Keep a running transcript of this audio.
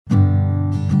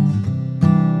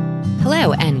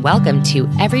Hello and welcome to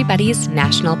Everybody's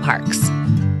National Parks,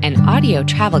 an audio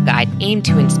travel guide aimed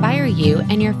to inspire you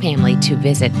and your family to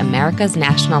visit America's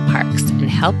national parks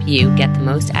and help you get the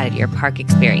most out of your park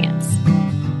experience.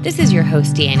 This is your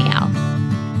host, Danielle.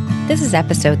 This is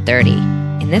episode 30.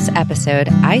 In this episode,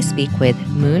 I speak with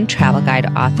Moon Travel Guide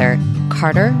author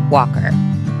Carter Walker,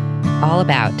 all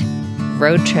about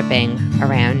road tripping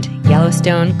around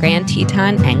Yellowstone, Grand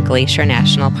Teton, and Glacier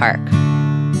National Park.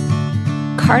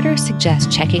 Carter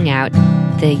suggests checking out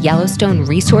the Yellowstone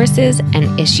Resources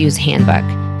and Issues Handbook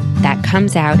that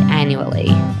comes out annually.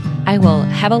 I will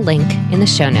have a link in the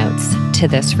show notes to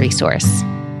this resource.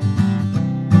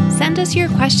 Send us your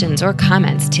questions or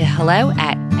comments to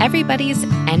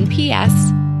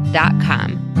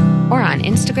hello@everybody'snps.com or on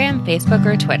Instagram, Facebook,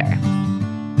 or Twitter.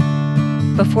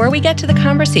 Before we get to the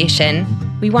conversation,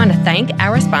 we want to thank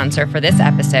our sponsor for this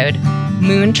episode,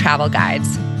 Moon Travel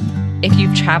Guides. If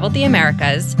you've traveled the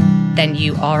Americas, then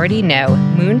you already know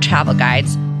Moon Travel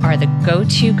Guides are the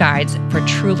go-to guides for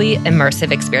truly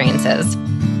immersive experiences.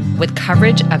 With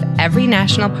coverage of every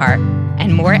national park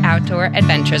and more outdoor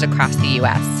adventures across the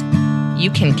U.S.,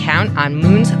 you can count on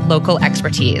Moon's local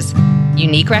expertise,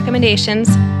 unique recommendations,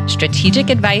 strategic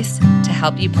advice to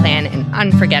help you plan an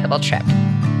unforgettable trip.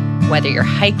 Whether you're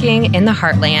hiking in the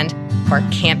heartland or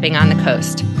camping on the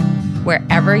coast,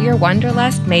 wherever your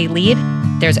wanderlust may lead,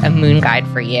 there's a Moon guide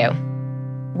for you.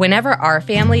 Whenever our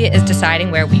family is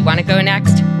deciding where we want to go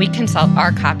next, we consult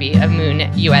our copy of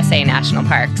Moon USA National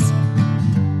Parks.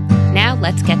 Now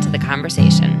let's get to the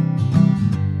conversation.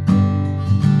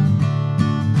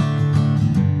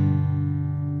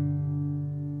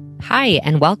 Hi,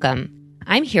 and welcome.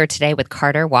 I'm here today with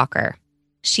Carter Walker.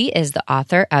 She is the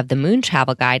author of the Moon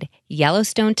Travel Guide,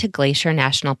 Yellowstone to Glacier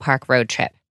National Park Road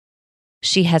Trip.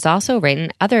 She has also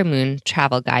written other Moon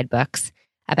Travel Guide books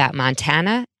about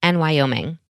Montana and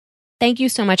Wyoming. Thank you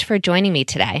so much for joining me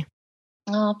today.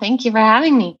 Oh, thank you for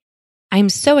having me. I'm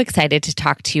so excited to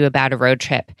talk to you about a road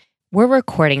trip. We're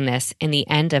recording this in the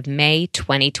end of May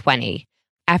 2020,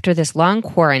 after this long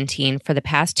quarantine for the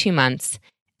past 2 months,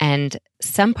 and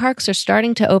some parks are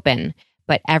starting to open,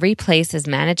 but every place is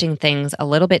managing things a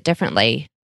little bit differently.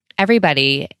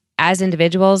 Everybody, as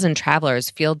individuals and travelers,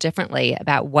 feel differently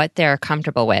about what they're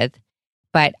comfortable with.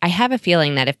 But I have a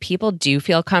feeling that if people do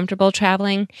feel comfortable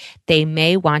traveling, they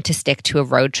may want to stick to a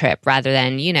road trip rather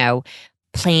than,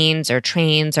 planes or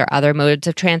trains or other modes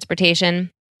of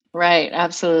transportation. Right,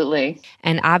 absolutely.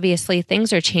 And obviously,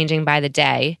 things are changing by the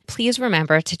day. Please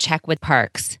remember to check with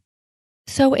parks.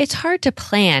 So it's hard to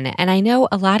plan, and I know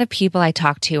a lot of people I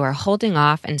talk to are holding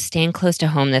off and staying close to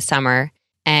home this summer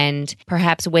and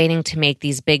perhaps waiting to make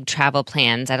these big travel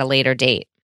plans at a later date.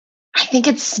 I think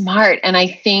it's smart, and I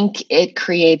think it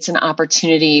creates an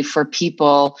opportunity for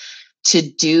people to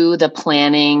do the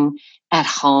planning at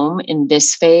home in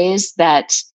this phase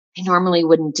that they normally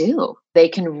wouldn't do. They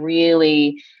can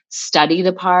really study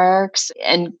the parks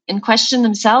and question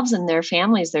themselves and their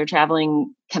families, their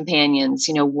traveling companions.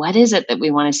 What is it that we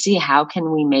want to see? How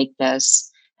can we make this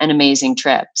an amazing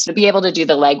trip? So to be able to do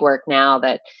the legwork now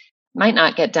that might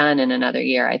not get done in another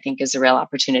year, I think is a real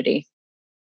opportunity.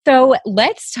 So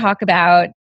let's talk about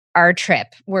our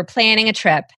trip. We're planning a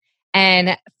trip.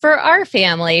 And for our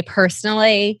family,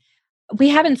 personally, we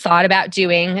haven't thought about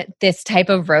doing this type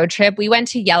of road trip. We went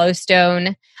to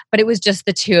Yellowstone, but it was just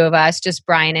the two of us, just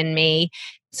Brian and me.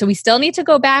 So we still need to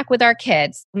go back with our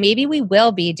kids. Maybe we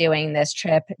will be doing this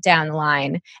trip down the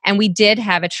line. And we did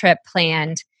have a trip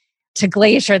planned to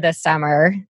Glacier this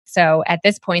summer. So at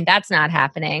this point, that's not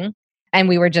happening. And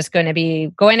we were just going to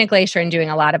be going to Glacier and doing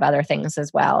a lot of other things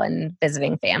as well and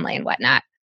visiting family and whatnot.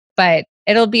 But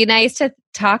it'll be nice to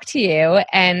talk to you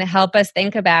and help us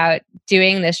think about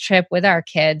doing this trip with our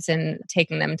kids and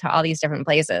taking them to all these different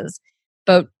places.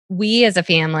 But we as a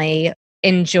family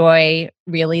enjoy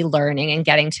really learning and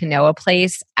getting to know a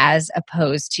place as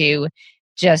opposed to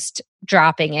just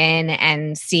dropping in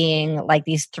and seeing like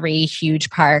these 3 huge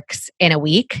parks in a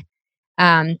week.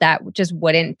 That just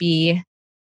wouldn't be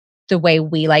the way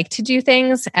we like to do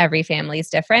things. Every family is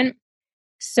different.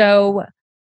 So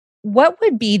what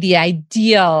would be the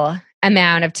ideal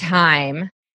amount of time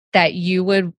that you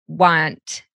would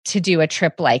want to do a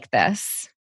trip like this?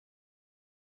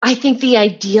 I think the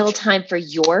ideal time for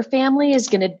your family is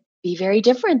going to be very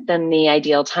different than the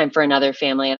ideal time for another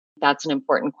family. That's an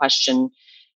important question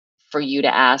for you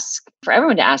to ask, for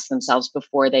everyone to ask themselves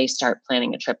before they start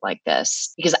planning a trip like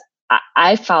this. Because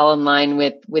I fall in line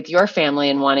with your family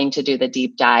and wanting to do the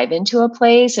deep dive into a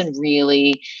place and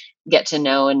really get to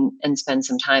know and spend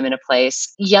some time in a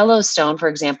place. Yellowstone, for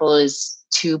example, is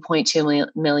 2.2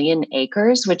 million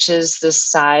acres, which is the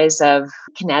size of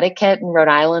Connecticut and Rhode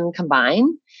Island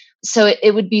combined. So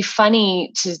it would be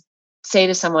funny to say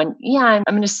to someone, yeah,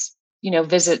 I'm going to,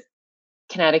 visit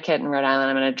Connecticut and Rhode Island.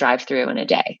 I'm going to drive through in a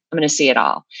day. I'm going to see it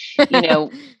all.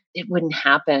 It wouldn't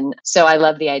happen. So I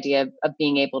love the idea of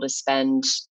being able to spend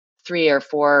 3 or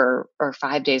 4 or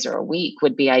 5 days or a week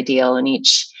would be ideal in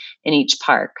each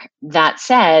park. That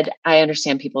said, I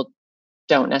understand people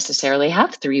don't necessarily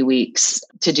have 3 weeks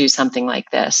to do something like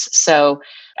this. So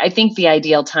I think the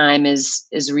ideal time is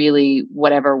really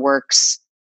whatever works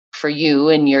for you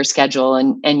and your schedule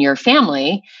and your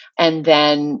family, and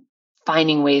then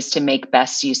finding ways to make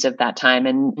best use of that time.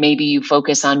 And maybe you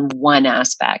focus on one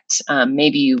aspect.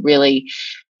 Maybe you really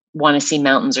want to see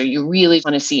mountains, or you really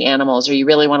want to see animals, or you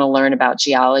really want to learn about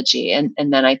geology. And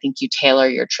then I think you tailor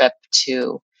your trip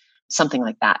to something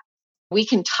like that. We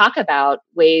can talk about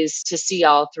ways to see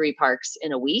all 3 parks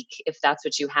in a week if that's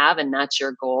what you have and that's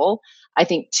your goal. I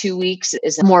think 2 weeks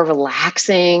is more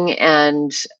relaxing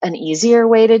and an easier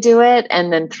way to do it.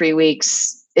 And then 3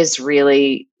 weeks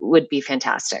would be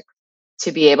fantastic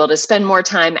to be able to spend more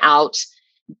time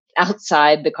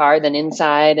outside the car than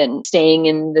inside, and staying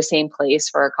in the same place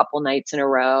for a couple nights in a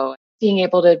row, being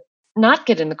able to not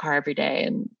get in the car every day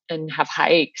and have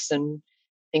hikes and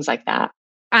things like that.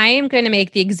 I am going to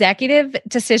make the executive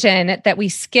decision that we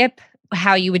skip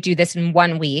how you would do this in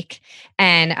 1 week.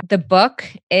 And the book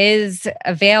is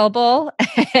available.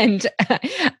 And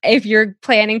if you're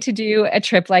planning to do a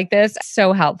trip like this,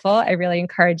 so helpful. I really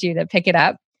encourage you to pick it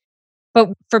up.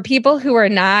 But for people who are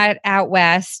not out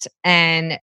west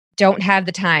and don't have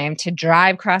the time to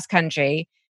drive cross country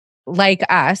like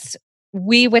us,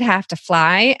 we would have to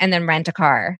fly and then rent a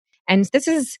car. And this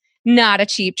is not a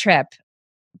cheap trip.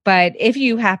 But if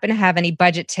you happen to have any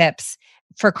budget tips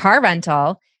for car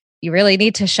rental, you really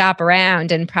need to shop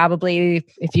around. And probably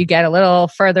if you get a little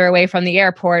further away from the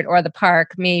airport or the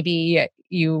park, maybe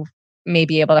you may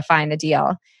be able to find a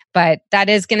deal. But that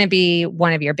is going to be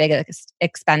one of your biggest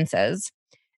expenses.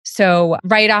 So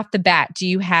right off the bat, do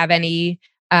you have any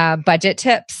budget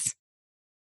tips?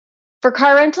 For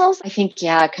car rentals, I think,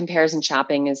 comparison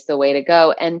shopping is the way to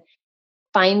go. And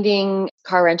finding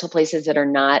car rental places that are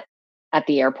not at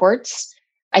the airports.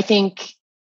 I think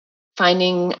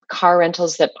finding car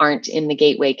rentals that aren't in the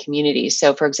gateway community.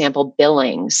 So for example,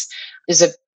 Billings is a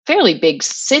fairly big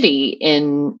city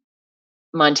in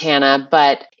Montana,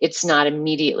 but it's not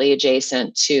immediately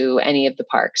adjacent to any of the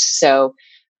parks. So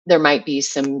there might be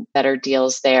some better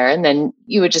deals there. And then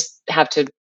you would just have to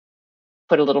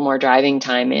put a little more driving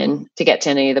time in to get to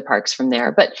any of the parks from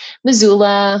there. But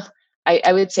Missoula,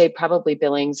 I would say probably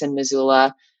Billings and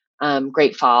Missoula.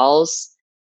 Great Falls,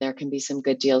 there can be some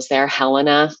good deals there.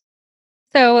 Helena.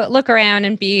 So look around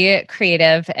and be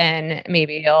creative, and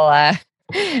maybe you'll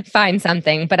find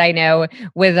something. But I know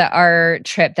with our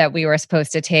trip that we were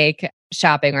supposed to take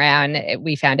shopping around,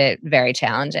 we found it very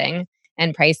challenging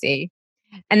and pricey.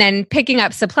 And then picking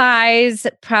up supplies,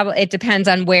 probably it depends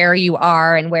on where you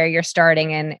are and where you're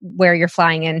starting and where you're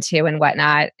flying into and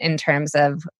whatnot in terms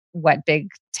of what big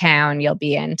town you'll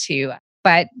be into.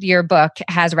 But your book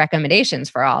has recommendations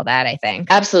for all that, I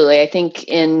think. Absolutely. I think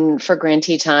for Grand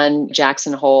Teton,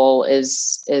 Jackson Hole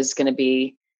is going to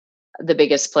be the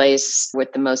biggest place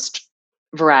with the most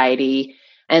variety.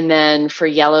 And then for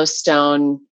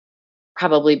Yellowstone,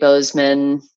 probably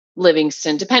Bozeman,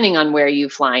 Livingston, depending on where you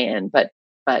fly in. But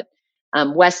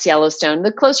West Yellowstone,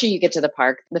 the closer you get to the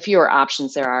park, the fewer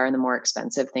options there are and the more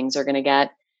expensive things are going to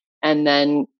get. And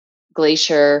then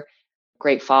Glacier,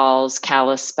 Great Falls,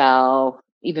 Kalispell,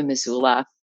 even Missoula,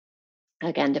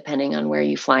 again, depending on where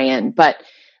you fly in. But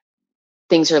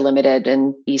things are limited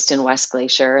in East and West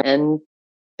Glacier, and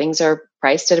things are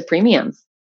priced at a premium.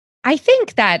 I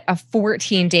think that a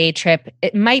 14-day trip,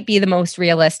 it might be the most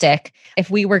realistic. If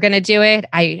we were going to do it,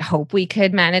 I hope we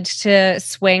could manage to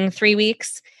swing 3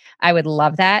 weeks. I would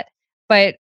love that.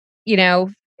 But,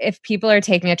 if people are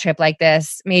taking a trip like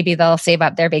this, maybe they'll save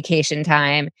up their vacation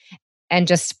time and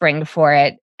just spring for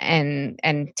it and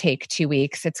take 2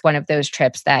 weeks. It's one of those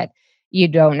trips that you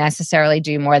don't necessarily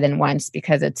do more than once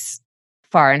because it's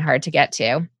far and hard to get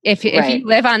to if you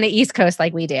live on the East Coast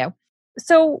like we do.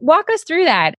 So walk us through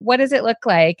that. What does it look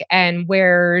like and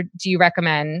where do you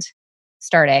recommend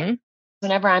starting?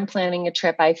 Whenever I'm planning a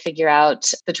trip, I figure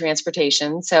out the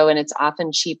transportation. And it's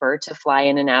often cheaper to fly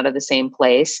in and out of the same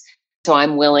place. So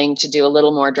I'm willing to do a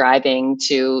little more driving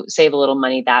to save a little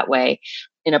money that way.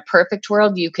 In a perfect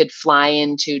world, you could fly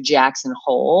into Jackson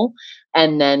Hole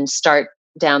and then start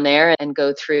down there and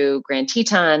go through Grand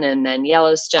Teton and then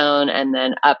Yellowstone and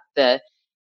then up the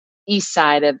east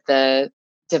side of the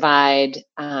divide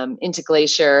into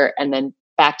Glacier and then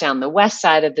back down the west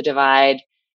side of the divide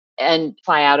and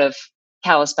fly out of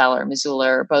Kalispell or Missoula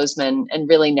or Bozeman and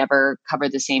really never cover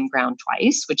the same ground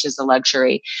twice, which is a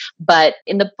luxury. But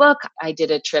in the book, I did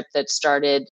a trip that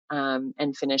started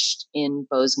and finished in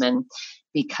Bozeman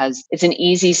because it's an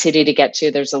easy city to get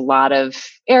to. There's a lot of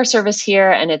air service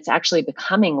here, and it's actually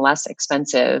becoming less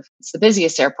expensive. It's the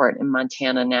busiest airport in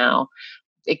Montana now.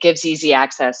 It gives easy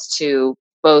access to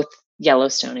both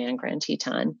Yellowstone and Grand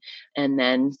Teton, and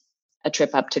then a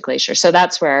trip up to Glacier. So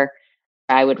that's where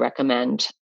I would recommend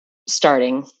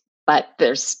starting, but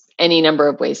there's any number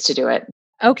of ways to do it.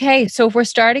 Okay, so if we're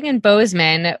starting in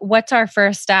Bozeman, what's our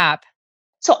first stop?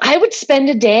 So I would spend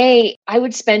a day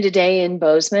in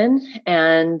Bozeman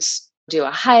and do a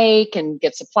hike and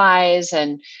get supplies,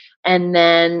 and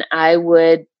then I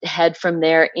would head from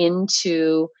there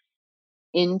into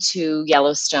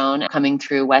Yellowstone, coming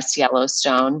through West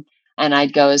Yellowstone, and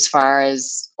I'd go as far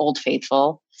as Old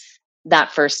Faithful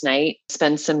that first night,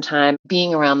 spend some time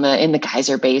being around in the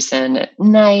Geyser Basin at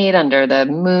night under the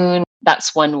moon.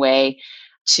 That's one way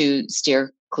to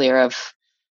steer clear of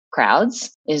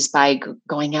crowds, is by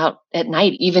going out at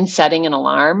night, even setting an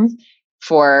alarm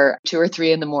for 2 or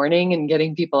 3 in the morning and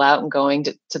getting people out and going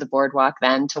to the boardwalk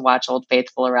then to watch Old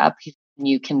Faithful erupt.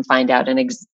 You can find out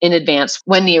in advance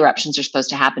when the eruptions are supposed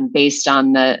to happen based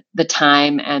on the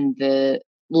time and the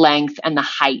length and the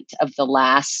height of the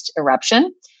last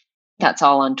eruption. That's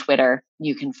all on Twitter.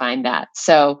 You can find that.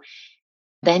 So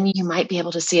then you might be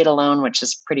able to see it alone, which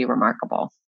is pretty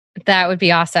remarkable. That would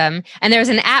be awesome. And there's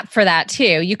an app for that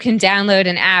too. You can download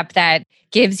an app that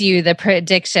gives you the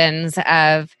predictions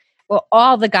of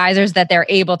all the geysers that they're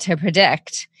able to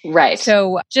predict. Right.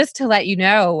 So just to let you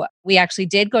know, we actually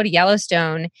did go to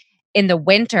Yellowstone in the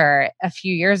winter a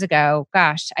few years ago.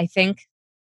 Gosh, I think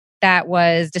that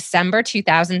was December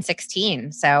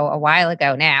 2016. So a while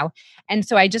ago now. And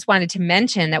so I just wanted to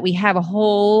mention that we have a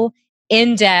whole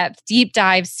in-depth deep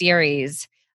dive series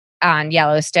on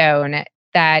Yellowstone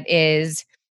that is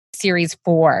series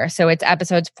 4. So it's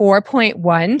episodes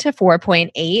 4.1 to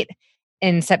 4.8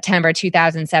 in September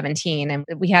 2017. And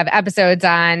we have episodes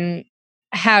on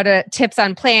tips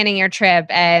on planning your trip.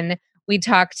 And we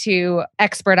talk to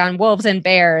expert on wolves and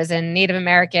bears and Native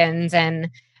Americans and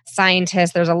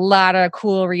scientists. There's a lot of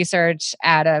cool research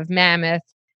out of Mammoth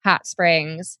Hot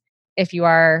Springs. If you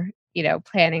are,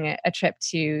 planning a trip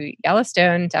to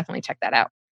Yellowstone, definitely check that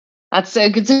out. It's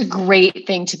a great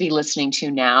thing to be listening to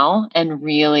now and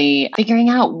really figuring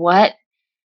out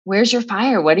where's your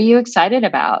fire? What are you excited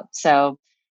about? So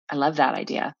I love that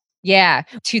idea. Yeah.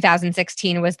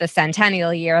 2016 was the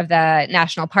centennial year of the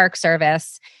National Park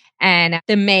Service. And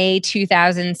the May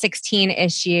 2016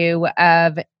 issue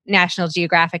of National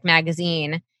Geographic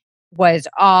magazine was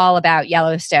all about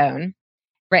Yellowstone,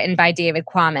 written by David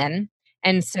Quammen.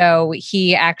 And so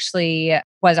he actually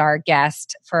was our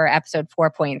guest for episode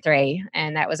 4.3.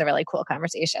 And that was a really cool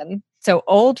conversation. So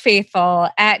Old Faithful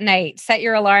at night, set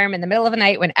your alarm in the middle of the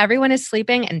night when everyone is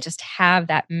sleeping and just have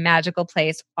that magical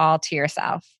place all to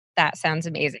yourself. That sounds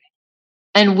amazing.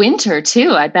 And winter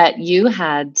too. I bet you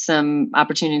had some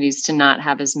opportunities to not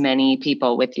have as many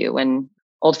people with you when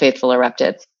Old Faithful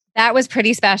erupted. That was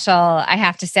pretty special, I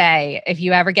have to say. If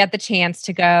you ever get the chance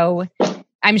to go,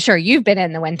 I'm sure you've been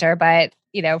in the winter, but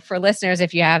for listeners,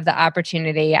 if you have the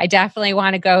opportunity, I definitely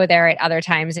want to go there at other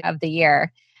times of the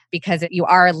year because you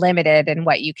are limited in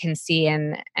what you can see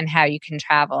and how you can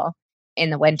travel in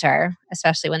the winter,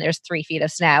 especially when there's 3 feet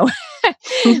of snow.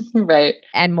 Right.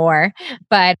 And more.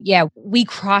 But yeah, we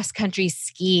cross-country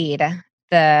skied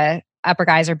the Upper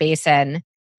Geyser Basin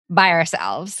by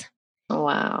ourselves. Oh,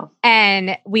 wow.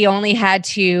 And we only had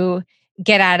to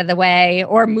get out of the way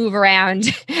or move around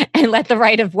and let the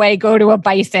right of way go to a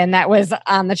bison that was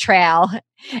on the trail.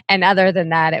 And other than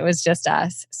that, it was just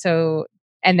us. So,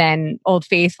 and then Old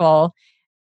Faithful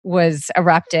was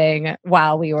erupting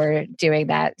while we were doing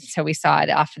that. So we saw it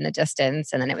off in the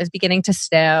distance, and then it was beginning to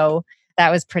snow. That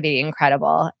was pretty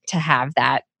incredible to have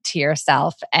that to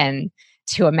yourself and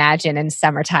to imagine in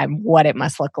summertime what it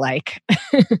must look like.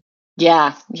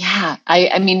 Yeah.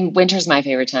 I mean, winter's my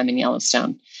favorite time in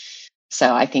Yellowstone.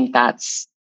 So I think that's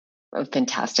a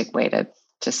fantastic way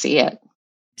to see it.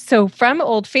 So from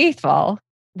Old Faithful,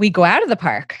 we go out of the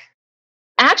park.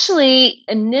 Actually,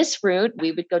 in this route,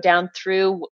 we would go down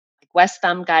through West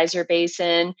Thumb Geyser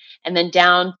Basin and then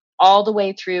down all the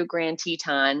way through Grand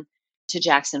Teton to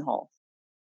Jackson Hole.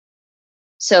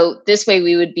 So this way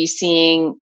we would be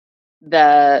seeing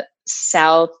the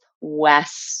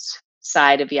southwest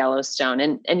side of Yellowstone.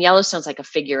 And Yellowstone's like a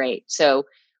figure 8. So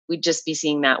we'd just be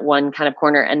seeing that one kind of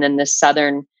corner, and then the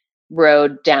southern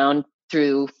road down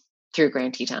through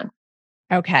Grand Teton.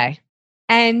 Okay.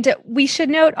 And we should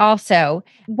note also,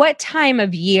 what time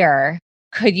of year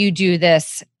could you do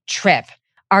this trip?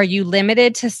 Are you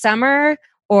limited to summer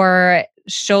or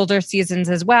shoulder seasons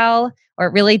as well? Or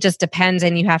it really just depends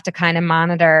and you have to kind of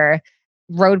monitor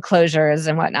road closures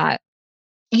and whatnot?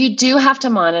 You do have to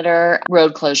monitor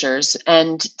road closures,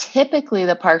 and typically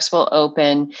the parks will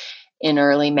open in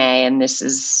early May, and this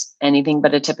is anything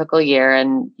but a typical year.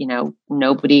 And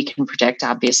nobody can predict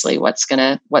obviously what's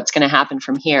gonna happen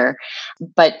from here.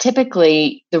 But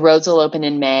typically the roads will open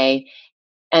in May,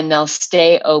 and they'll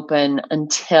stay open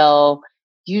until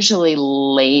usually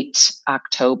late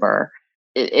October.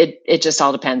 It just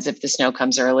all depends. If the snow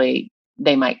comes early,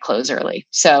 they might close early.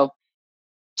 So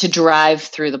to drive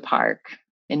through the park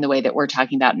in the way that we're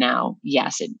talking about now,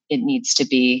 yes, it needs to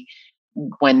be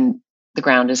when the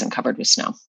ground isn't covered with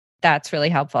snow. That's really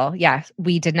helpful. Yeah,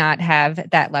 we did not have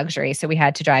that luxury. So we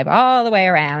had to drive all the way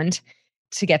around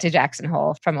to get to Jackson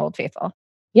Hole from Old Faithful.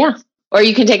 Yeah. Or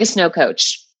you can take a snow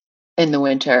coach in the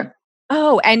winter.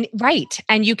 Oh, and right.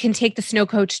 And you can take the snow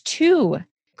coach to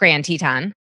Grand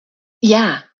Teton.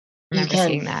 Yeah. I remember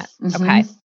seeing that. Mm-hmm. Okay.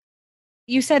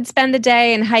 You said spend the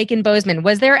day and hike in Bozeman.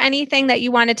 Was there anything that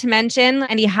you wanted to mention?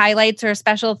 Any highlights or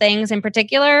special things in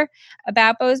particular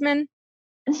about Bozeman?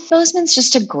 Bozeman's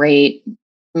just a great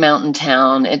mountain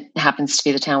town. It happens to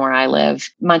be the town where I live.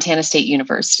 Montana State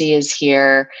University is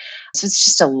here. So it's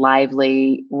just a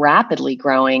lively, rapidly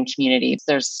growing community.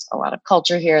 There's a lot of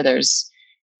culture here. There's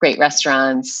great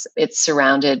restaurants. It's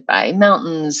surrounded by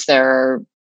mountains. There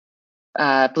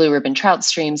are blue ribbon trout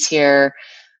streams here.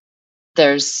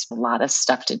 There's a lot of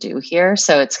stuff to do here.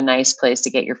 So it's a nice place to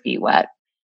get your feet wet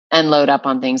and load up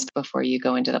on things before you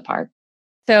go into the park.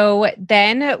 So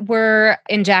then we're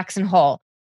in Jackson Hole.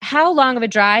 How long of a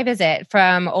drive is it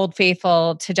from Old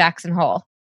Faithful to Jackson Hole?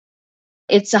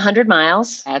 It's 100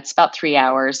 miles. It's about 3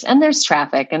 hours, and there's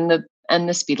traffic, and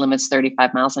the speed limit's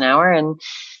 35 miles an hour. And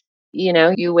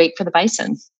you wait for the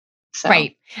bison. So.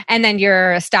 Right, and then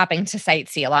you're stopping to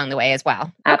sightsee along the way as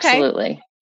well. Absolutely. Okay.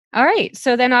 All right.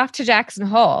 So then off to Jackson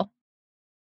Hole.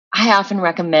 I often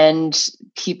recommend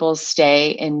people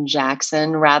stay in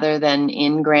Jackson rather than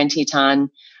in Grand Teton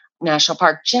National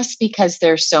Park, just because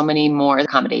there's so many more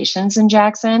accommodations in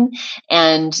Jackson.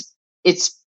 And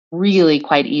it's really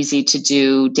quite easy to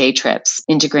do day trips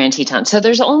into Grand Teton. So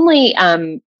there's only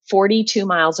 42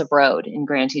 miles of road in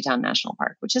Grand Teton National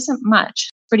Park, which isn't much.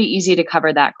 Pretty easy to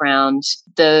cover that ground.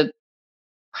 The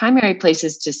primary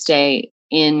places to stay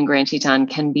in Grand Teton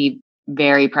can be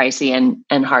very pricey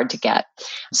and hard to get.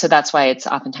 So that's why it's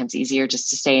oftentimes easier just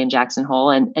to stay in Jackson Hole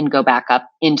and go back up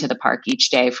into the park each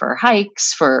day for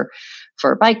hikes, for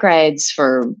bike rides,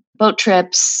 for boat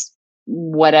trips,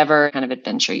 whatever kind of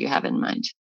adventure you have in mind.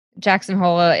 Jackson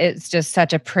Hole is just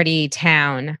such a pretty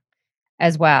town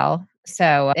as well.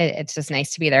 So it's just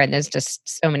nice to be there. And there's just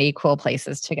so many cool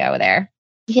places to go there.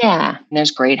 Yeah. And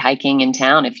there's great hiking in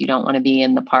town. If you don't want to be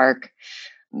in the park,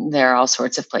 there are all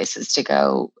sorts of places to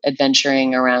go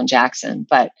adventuring around Jackson,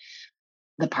 but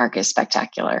the park is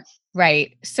spectacular.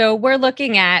 Right. So we're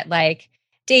looking at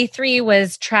day 3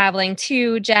 was traveling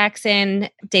to Jackson,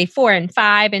 day 4 and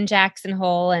 5 in Jackson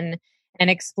Hole and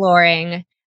exploring.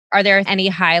 Are there any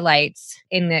highlights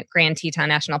in the Grand Teton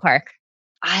National Park?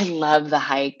 I love the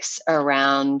hikes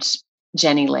around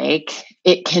Jenny Lake.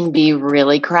 It can be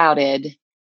really crowded,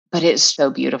 but it's so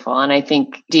beautiful. And I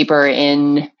think deeper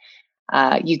in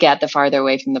you get, the farther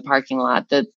away from the parking lot,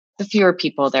 the fewer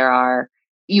people there are.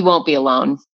 You won't be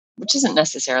alone, which isn't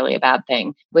necessarily a bad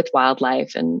thing with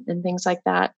wildlife and things like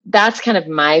that. That's kind of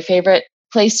my favorite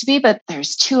place to be, but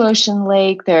there's Two Ocean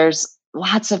Lake. There's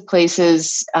lots of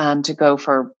places to go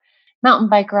for mountain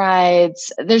bike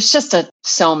rides. There's just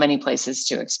so many places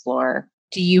to explore.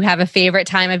 Do you have a favorite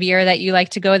time of year that you like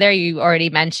to go there? You already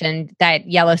mentioned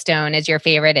that Yellowstone is your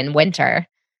favorite in winter.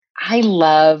 I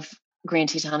love Grand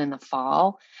Teton in the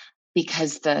fall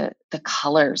because the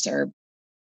colors are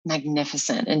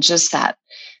magnificent, and just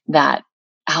that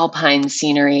alpine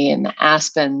scenery, and the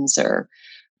aspens are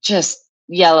just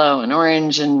yellow and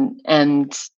orange, and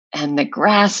the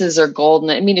grasses are golden.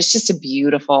 I mean, it's just a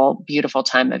beautiful, beautiful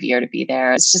time of year to be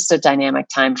there. It's just a dynamic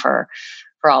time for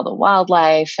all the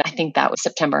wildlife. I think that was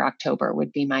September, October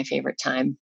would be my favorite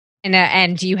time.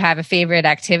 And do you have a favorite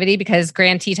activity? Because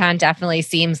Grand Teton definitely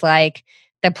seems like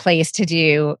the place to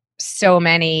do so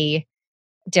many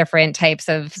different types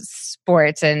of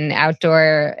sports and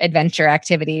outdoor adventure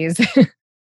activities.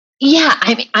 Yeah,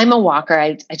 I'm a walker.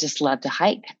 I just love to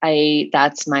hike.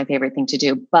 That's my favorite thing to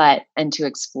do, and to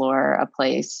explore a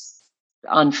place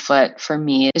on foot for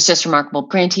me is just remarkable.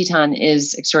 Grand Teton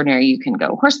is extraordinary. You can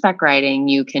go horseback riding,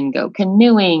 you can go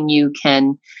canoeing, you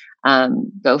can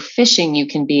go fishing, you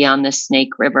can be on the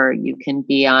Snake River, you can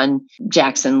be on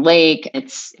Jackson Lake.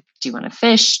 Do you want to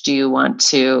fish? Do you want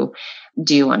to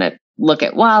look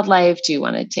at wildlife? Do you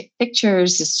want to take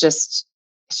pictures? It's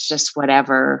just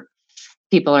whatever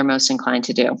people are most inclined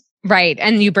to do. Right.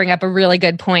 And you bring up a really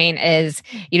good point is,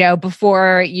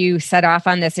 before you set off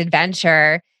on this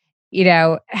adventure,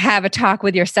 have a talk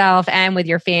with yourself and with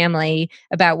your family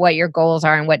about what your goals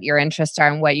are and what your interests are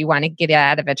and what you want to get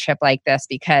out of a trip like this,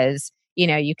 because,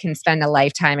 you can spend a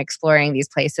lifetime exploring these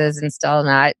places and still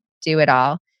not do it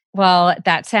all. Well,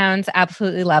 that sounds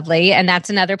absolutely lovely. And that's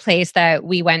another place that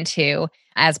we went to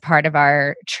as part of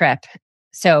our trip.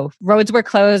 So roads were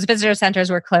closed, visitor centers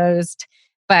were closed,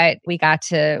 but we got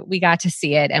to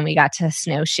see it, and we got to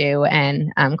snowshoe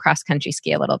and cross country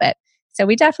ski a little bit. So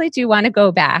we definitely do want to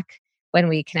go back when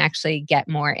we can actually get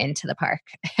more into the park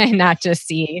and not just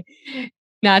see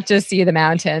the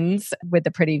mountains with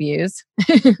the pretty views.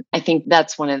 I think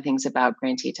that's one of the things about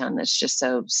Grand Teton that's just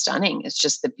so stunning. It's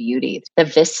just the beauty, the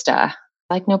vista,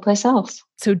 like no place else.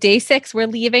 So day 6, we're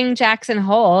leaving Jackson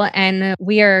Hole and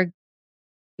we are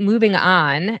moving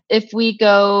on. If we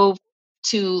go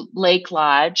to Lake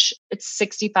Lodge, it's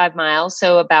 65 miles,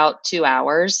 so about 2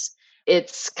 hours.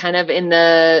 It's kind of in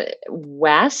the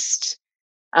west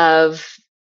of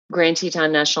Grand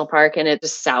Teton National Park, and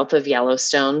it's south of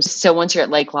Yellowstone. So once you're at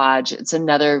Lake Lodge, it's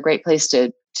another great place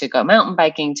to go mountain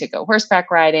biking, to go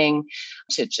horseback riding,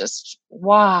 to just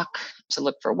walk, to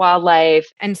look for wildlife.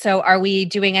 And so are we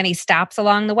doing any stops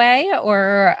along the way,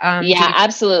 or? Yeah,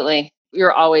 absolutely.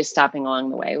 You're always stopping along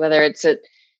the way, whether it's at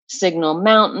Signal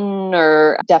Mountain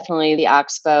or definitely the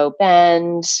Oxbow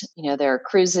Bend. There are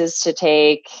cruises to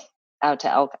take out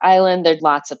to Elk Island. There's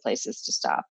lots of places to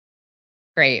stop.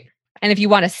 Great. And if you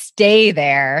want to stay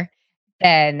there,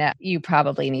 then you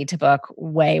probably need to book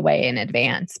way, way in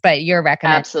advance. But you're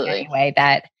recommending Absolutely. Anyway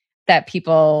that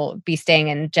people be staying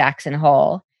in Jackson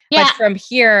Hole. Yeah. But from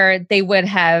here, they would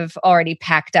have already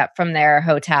packed up from their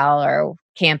hotel or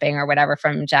camping or whatever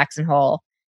from Jackson Hole,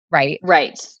 right?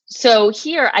 Right. So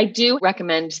here, I do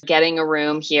recommend getting a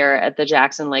room here at the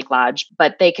Jackson Lake Lodge,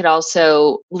 but they could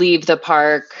also leave the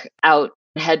park out,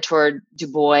 head toward Du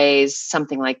Bois,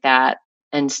 something like that,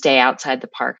 and stay outside the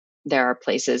park. There are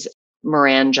places,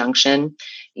 Moran Junction,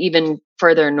 even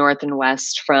further north and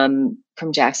west from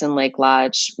Jackson Lake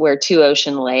Lodge, where Two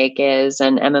Ocean Lake is,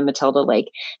 and Emma Matilda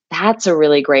Lake. That's a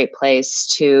really great place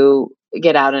to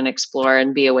get out and explore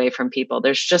and be away from people.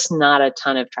 There's just not a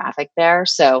ton of traffic there.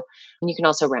 So you can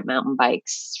also rent mountain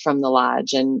bikes from the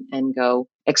lodge and go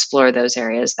explore those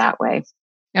areas that way.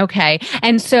 Okay.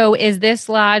 And so is this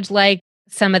lodge like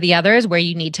some of the others where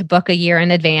you need to book a year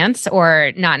in advance,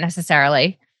 or not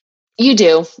necessarily? You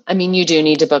do. I mean, you do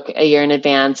need to book a year in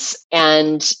advance.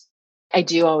 And I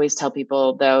do always tell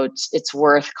people, though, it's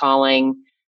worth calling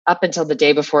up until the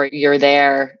day before you're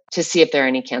there to see if there are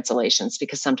any cancellations,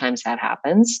 because sometimes that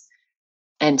happens.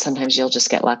 And sometimes you'll just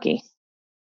get lucky.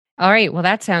 All right. Well,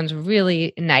 that sounds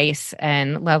really nice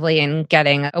and lovely, and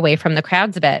getting away from the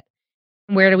crowds a bit.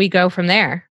 Where do we go from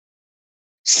there?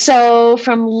 So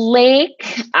from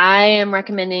Lake, I am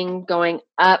recommending going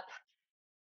up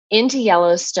into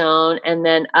Yellowstone and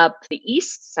then up the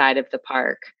east side of the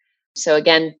park. So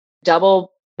again,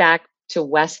 double back to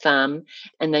West Thumb,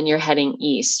 and then you're heading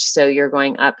east. So you're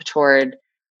going up toward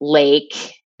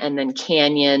Lake, and then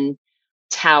Canyon,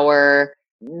 Tower,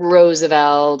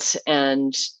 Roosevelt,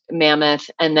 and Mammoth,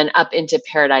 and then up into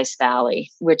Paradise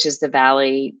Valley, which is the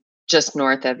valley just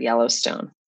north of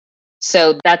Yellowstone.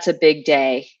 So that's a big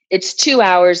day. It's 2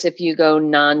 hours if you go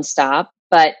nonstop,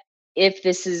 but if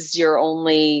this is your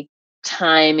only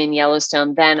time in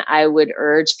Yellowstone, then I would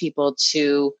urge people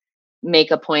to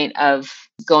make a point of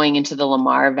going into the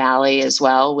Lamar Valley as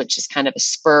well, which is kind of a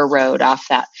spur road off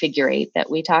that figure 8 that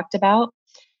we talked about,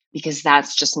 because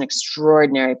that's just an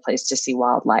extraordinary place to see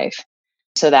wildlife.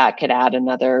 So that could add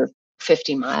another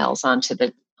 50 miles onto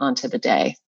the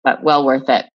day, but well worth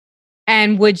it.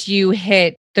 And would you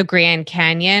hit the Grand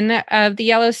Canyon of the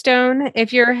Yellowstone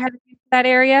if you're heading to that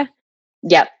area?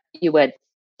 Yep, you would.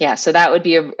 Yeah, so that would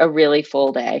be a really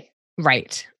full day.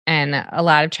 Right. And a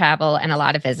lot of travel and a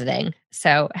lot of visiting.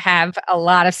 So have a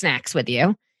lot of snacks with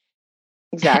you.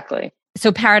 Exactly.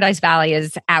 So Paradise Valley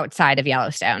is outside of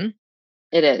Yellowstone.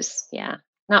 It is, yeah.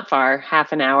 Not far,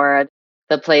 half an hour.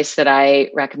 The place that I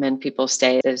recommend people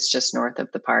stay is just north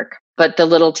of the park. But the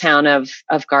little town of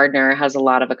Gardner has a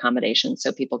lot of accommodations,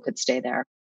 so people could stay there.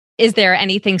 Is there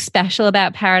anything special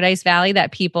about Paradise Valley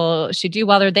that people should do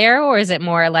while they're there? Or is it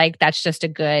more like that's just a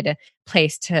good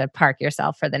place to park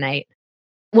yourself for the night?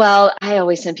 Well, I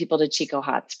always send people to Chico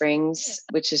Hot Springs,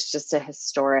 which is just a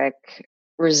historic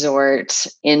resort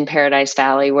in Paradise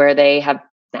Valley where they have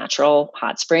natural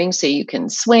hot springs so you can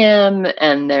swim,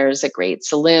 and there's a great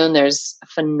saloon. There's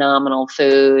phenomenal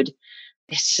food.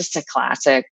 It's just a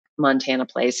classic Montana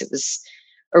place. It was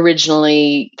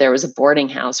originally, there was a boarding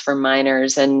house for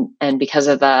miners, and because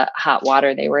of the hot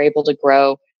water, they were able to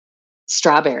grow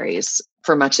strawberries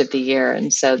for much of the year.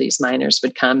 And so these miners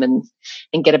would come and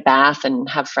get a bath and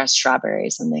have fresh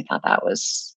strawberries. And they thought that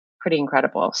was pretty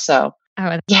incredible. So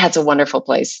yeah, it's a wonderful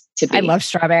place to be. I love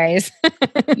strawberries.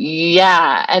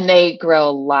 Yeah. And they grow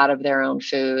a lot of their own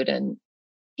food, and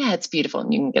yeah, it's beautiful.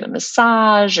 And you can get a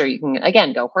massage, or you can,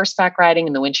 again, go horseback riding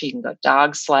in the winter. You can go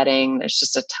dog sledding. There's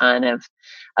just a ton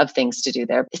of things to do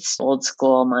there. It's old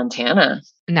school Montana.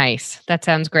 Nice. That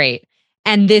sounds great.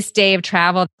 And this day of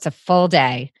travel, it's a full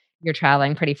day. You're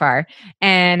traveling pretty far.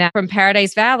 And from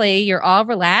Paradise Valley, you're all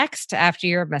relaxed after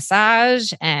your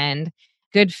massage and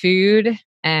good food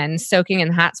and soaking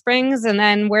in hot springs. And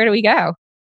then where do we go?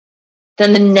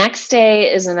 Then the next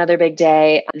day is another big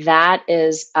day. That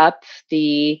is up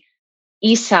the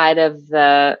east side of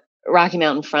the Rocky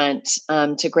Mountain front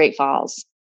to Great Falls.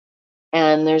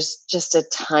 And there's just a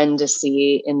ton to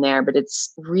see in there, but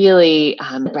it's really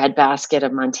the breadbasket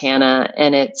of Montana.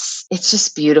 And it's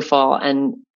just beautiful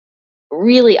and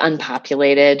really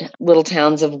unpopulated. Little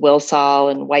towns of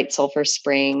Wilsall and White Sulphur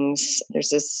Springs. There's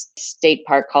this state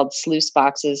park called Sluice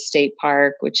Boxes State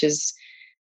Park, which is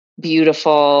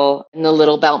beautiful. In the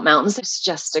Little Belt Mountains, it's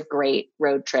just a great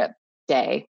road trip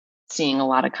day, seeing a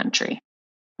lot of country.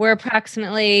 We're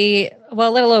approximately, a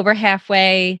little over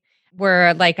halfway.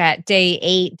 We're like at day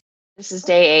 8. This is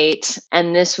day 8,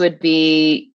 and this would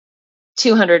be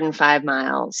 205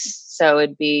 miles. So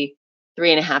it'd be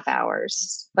 3.5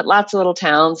 hours, but lots of little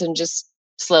towns, and just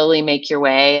slowly make your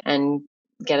way and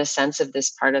get a sense of this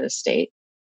part of the state.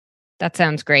 That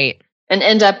sounds great. And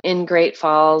end up in Great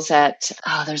Falls at,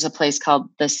 there's a place called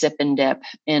the Sip and Dip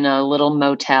in a little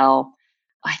motel.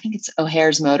 I think it's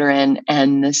O'Hare's Motor Inn.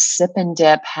 And the Sip and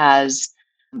Dip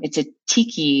it's a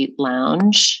tiki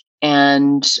lounge,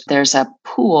 and there's a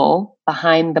pool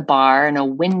behind the bar and a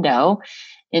window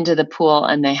into the pool,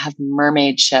 and they have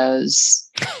mermaid shows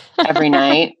every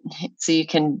night. So you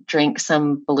can drink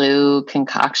some blue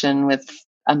concoction with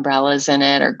umbrellas in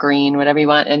it, or green, whatever you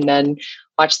want, and then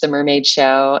watch the mermaid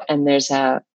show. And there's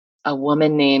a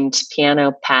woman named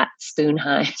Piano Pat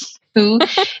Spoonheim who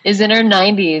is in her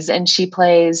 90s, and she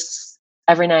plays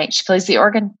every night. She plays the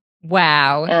organ.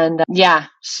 Wow. And yeah,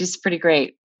 she's pretty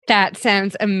great. That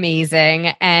sounds amazing.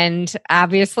 And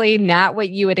obviously not what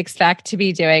you would expect to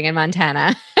be doing in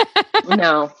Montana.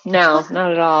 No,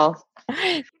 not at all.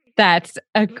 That's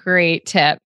a great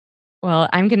tip. Well,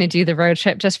 I'm going to do the road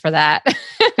trip just for that.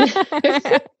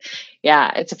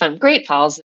 Yeah, it's a fun. Great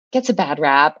Falls gets a bad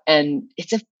rap, and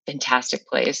it's a fantastic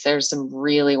place. There's some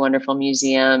really wonderful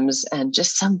museums and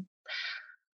just some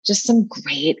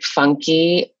great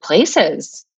funky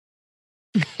places.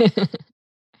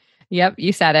 Yep,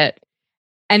 you said it.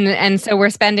 And so we're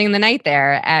spending the night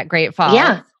there at Great Falls.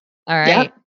 Yeah. All right.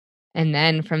 Yep. And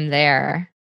then from there.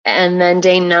 And then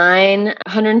day 9,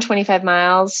 125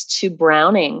 miles to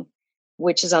Browning,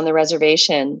 which is on the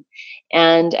reservation.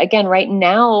 And again, right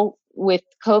now with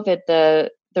COVID, the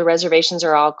reservations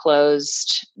are all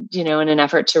closed, in an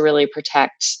effort to really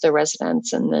protect the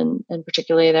residents and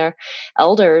particularly their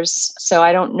elders. So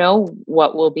I don't know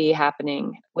what will be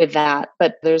happening with that,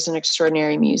 but there's an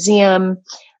extraordinary museum.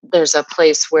 There's a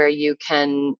place where you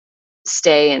can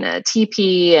stay in a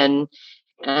teepee and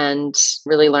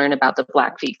really learn about the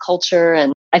Blackfeet culture.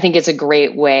 And I think it's a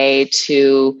great way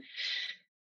to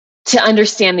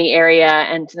understand the area,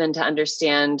 and then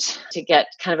to get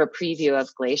kind of a preview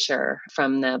of Glacier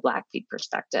from the Blackfeet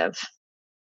perspective.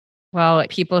 Well,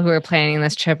 people who are planning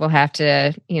this trip will have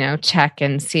to, check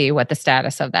and see what the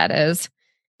status of that is.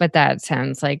 But that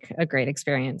sounds like a great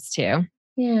experience too.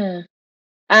 Yeah.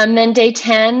 Then day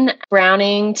 10,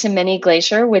 Browning to Many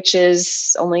Glacier, which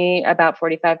is only about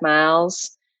 45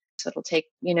 miles. So it'll take,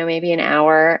 maybe an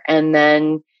hour. And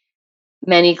then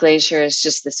Many Glacier is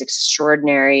just this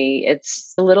extraordinary,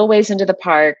 it's a little ways into the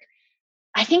park.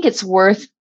 I think it's worth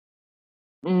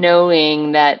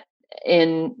knowing that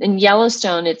in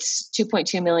Yellowstone, it's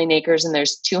 2.2 million acres and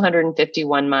there's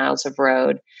 251 miles of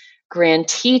road. Grand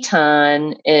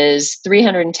Teton is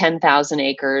 310,000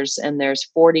 acres and there's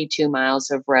 42 miles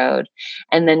of road.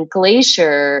 And then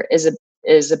Glacier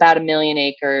is about 1 million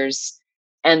acres.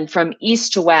 And from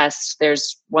east to west,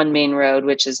 there's one main road,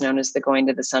 which is known as the Going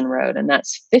to the Sun Road, and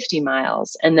that's 50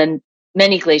 miles. And then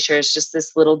Many Glacier is just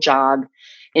this little jog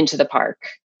into the park.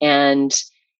 And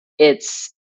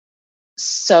it's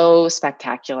so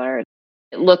spectacular.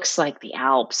 It looks like the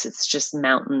Alps. It's just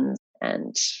mountains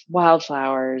and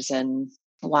wildflowers and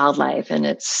wildlife. And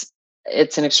it's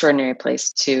an extraordinary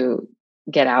place to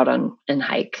get out on and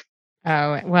hike.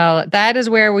 Oh, well, that is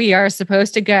where we are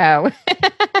supposed to go.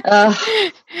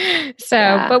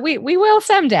 But we will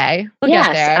someday. We'll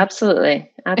get there.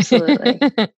 Absolutely. Absolutely.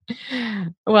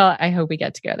 Well, I hope we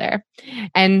get to go there.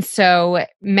 And so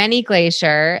Many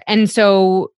Glacier. And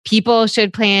so people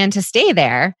should plan to stay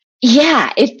there.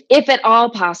 Yeah, if at all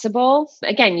possible.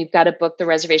 Again, you've got to book the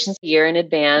reservations a year in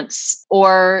advance,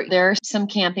 or there are some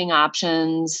camping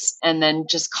options, and then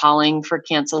just calling for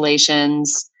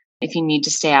cancellations. If you need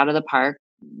to stay out of the park,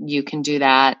 you can do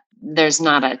that. There's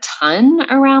not a ton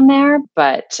around there,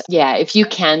 but yeah, if you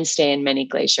can stay in Many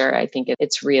Glacier, I think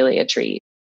it's really a treat.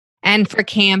 And for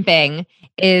camping,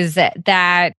 is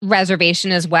that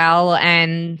reservation as well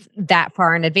and that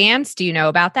far in advance? Do you know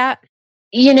about that?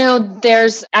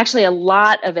 There's actually a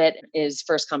lot of it is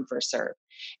first come, first serve.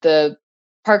 The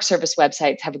Park Service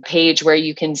websites have a page where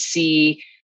you can see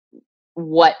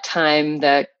what time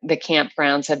the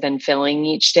campgrounds have been filling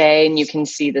each day, and you can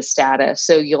see the status.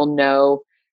 So you'll know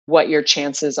what your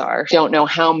chances are. You don't know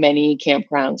how many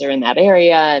campgrounds are in that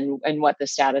area and what the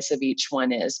status of each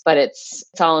one is, but it's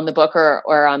all in the book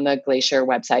or on the Glacier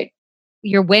website.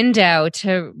 Your window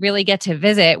to really get to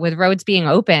visit with roads being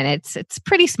open, it's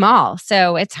pretty small.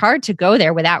 So it's hard to go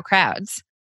there without crowds.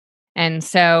 And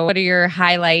so what are your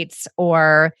highlights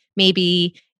or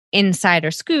maybe insider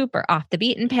scoop or off the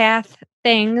beaten path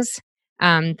things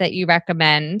that you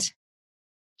recommend?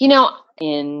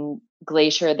 In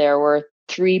Glacier, there were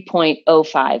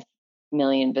 3.05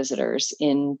 million visitors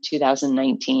in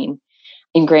 2019.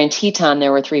 In Grand Teton,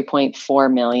 there were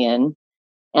 3.4 million.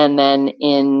 And then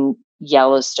in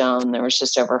Yellowstone, there was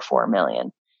just over 4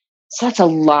 million. So that's a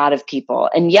lot of people.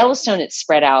 And Yellowstone, it's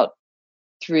spread out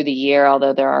through the year,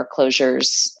 although there are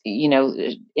closures, in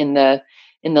the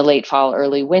late fall,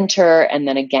 early winter, and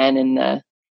then again in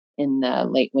the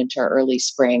late winter, early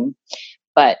spring.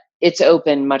 But it's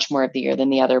open much more of the year than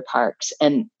the other parks.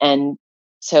 And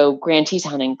so Grand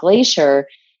Teton and Glacier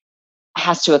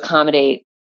has to accommodate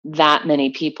that many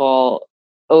people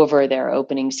over their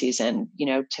opening season,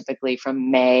 typically from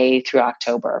May through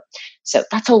October. So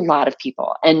that's a lot of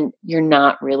people. And you're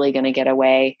not really going to get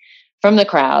away from the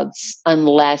crowds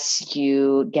unless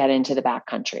you get into the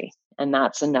backcountry. And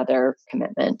that's another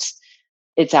commitment.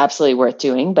 It's absolutely worth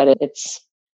doing, but it's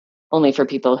only for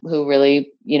people who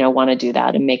really, want to do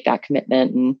that and make that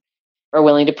commitment and are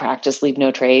willing to practice leave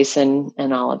no trace and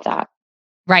all of that.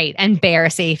 Right. And bear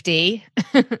safety.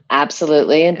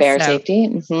 Absolutely. And bear safety.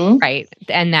 Mm-hmm. Right.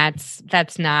 And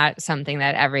that's not something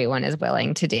that everyone is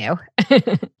willing to do.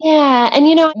 Yeah.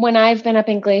 And, when I've been up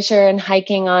in Glacier and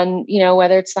hiking on,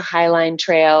 whether it's the Highline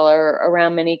Trail or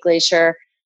around Many Glacier,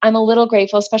 I'm a little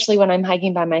grateful, especially when I'm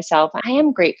hiking by myself. I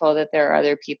am grateful that there are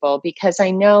other people because I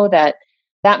know that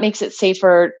makes it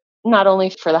safer, not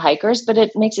only for the hikers, but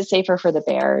it makes it safer for the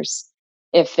bears.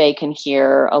 If they can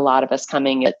hear a lot of us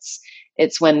coming,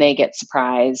 it's when they get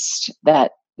surprised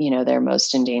that, they're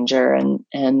most in danger.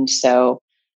 And so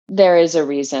there is a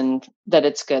reason that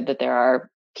it's good that there are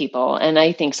people. And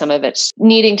I think some of it's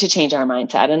needing to change our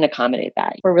mindset and accommodate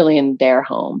that. We're really in their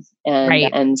home.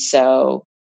 And so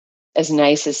as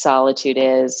nice as solitude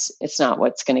is, it's not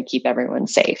what's going to keep everyone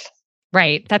safe.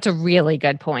 Right. That's a really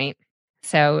good point.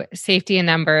 So safety in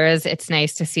numbers, it's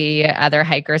nice to see other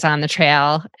hikers on the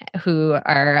trail who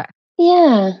are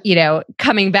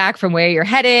coming back from where you're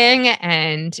heading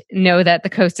and know that the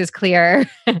coast is clear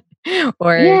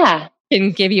or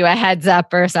can give you a heads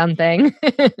up or something.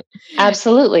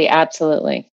 Absolutely.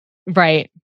 Absolutely.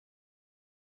 Right.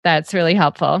 That's really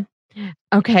helpful.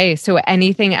 Okay. So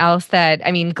anything else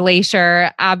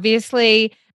Glacier,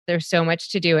 obviously there's so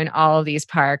much to do in all of these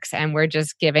parks and we're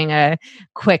just giving a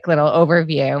quick little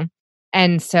overview.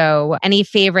 And so any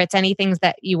favorites, any things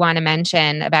that you want to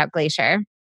mention about Glacier?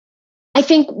 I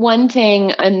think one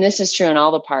thing, and this is true in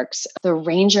all the parks, the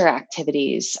ranger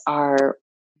activities are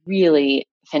really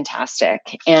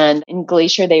fantastic. And in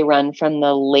Glacier, they run from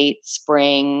the late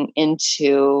spring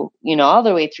into, all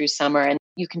the way through summer. And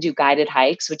you can do guided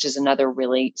hikes, which is another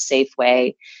really safe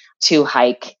way to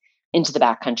hike into the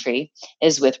backcountry,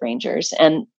 is with rangers.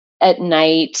 And at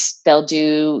night, they'll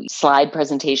do slide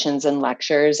presentations and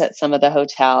lectures at some of the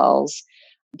hotels.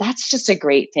 That's just a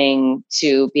great thing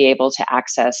to be able to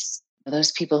access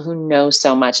those people who know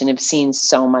so much and have seen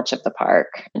so much of the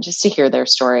park. And just to hear their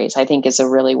stories, I think is a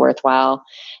really worthwhile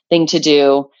thing to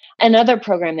do. Another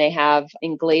program they have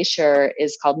in Glacier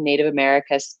is called Native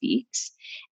America Speaks.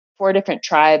 4 different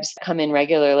tribes come in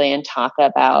regularly and talk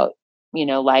about,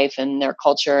 life and their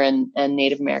culture and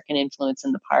Native American influence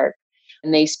in the park.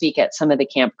 And they speak at some of the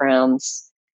campgrounds.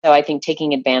 So I think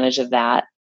taking advantage of that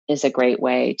is a great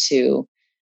way to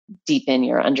deepen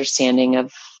your understanding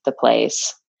of the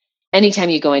place. Anytime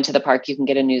you go into the park, you can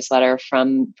get a newsletter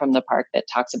from the park that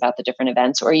talks about the different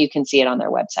events, or you can see it on their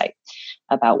website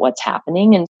about what's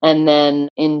happening. And then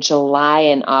in July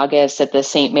and August at the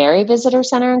St. Mary Visitor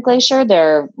Center in Glacier,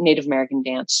 there are Native American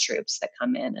dance troupes that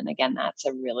come in. And again, that's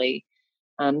a really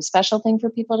special thing for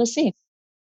people to see.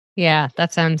 Yeah,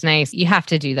 that sounds nice. You have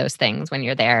to do those things when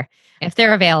you're there, if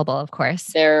they're available, of course.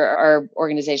 There are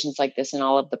organizations like this in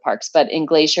all of the parks, but in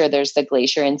Glacier, there's the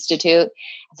Glacier Institute.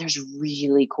 There's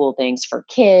really cool things for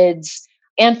kids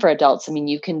and for adults. I mean,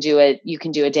 you can do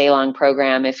a day-long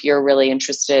program if you're really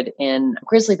interested in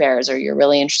grizzly bears, or you're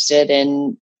really interested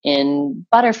in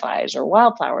butterflies or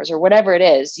wildflowers or whatever it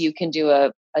is. You can do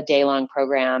a day-long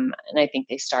program, and I think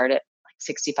they start at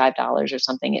 $65 or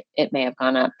something. It may have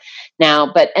gone up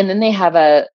now, and then they have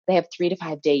 3 to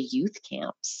 5 day youth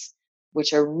camps,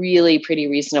 which are really pretty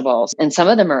reasonable. And some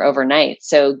of them are overnight.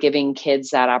 So giving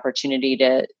kids that opportunity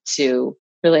to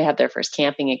really have their first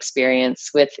camping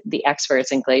experience with the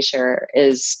experts in Glacier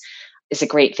is a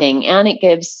great thing. And it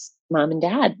gives mom and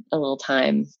dad a little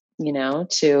time,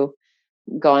 to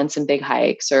go on some big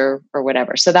hikes or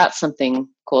whatever. So that's something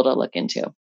cool to look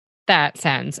into. That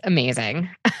sounds amazing.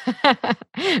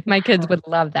 My kids would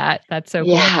love that. That's so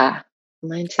cool. Yeah,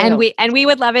 mine too. And we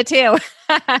would love it too.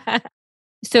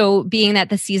 So being that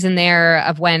the season there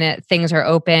of when things are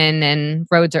open and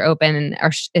roads are open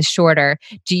is shorter,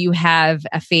 do you have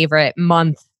a favorite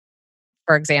month,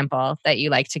 for example, that you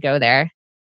like to go there?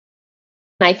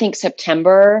 I think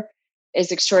September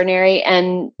is extraordinary,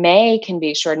 and May can be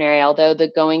extraordinary, although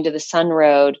the Going to the Sun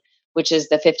Road, which is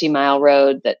the 50-mile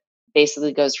road that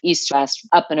basically goes east to west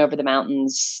up and over the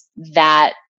mountains,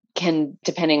 that can,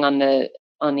 depending on the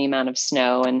amount of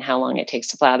snow and how long it takes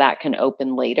to plow, that can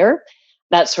open later.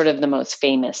 That's sort of the most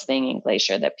famous thing in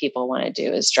Glacier that people want to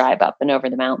do, is drive up and over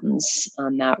the mountains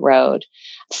on that road.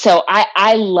 So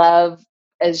I love,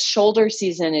 as shoulder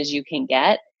season as you can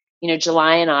get.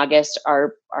 July and August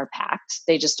are packed.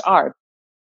 They just are,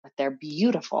 but they're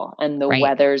beautiful and the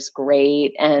weather's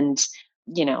great. And,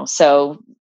 so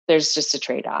there's just a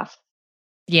trade-off.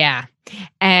 Yeah.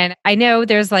 And I know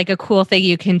there's like a cool thing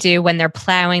you can do when they're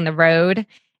plowing the road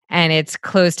and it's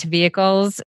closed to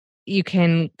vehicles. You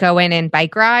can go in and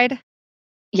bike ride.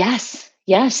 Yes.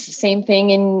 Same thing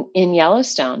in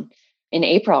Yellowstone in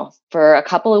April for a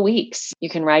couple of weeks. You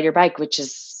can ride your bike, which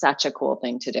is such a cool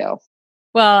thing to do.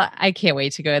 Well, I can't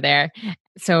wait to go there.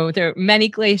 So there are Many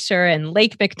Glacier and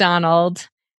Lake McDonald.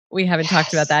 We haven't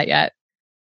talked about that yet.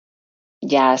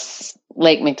 Yes.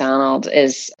 Lake McDonald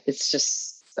it's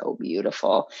just so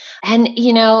beautiful. And,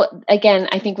 again,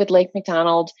 I think with Lake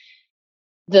McDonald,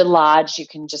 the lodge, you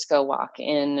can just go walk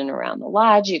in and around the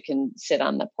lodge. You can sit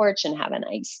on the porch and have an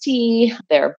iced tea.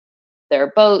 There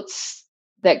are boats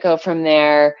that go from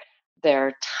there. There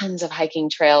are tons of hiking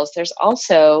trails. There's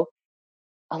also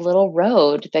a little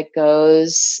road that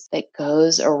goes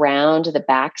around the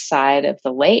backside of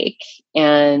the lake.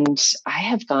 And I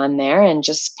have gone there and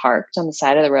just parked on the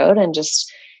side of the road and just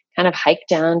kind of hiked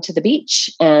down to the beach.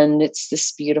 And it's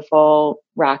this beautiful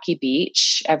rocky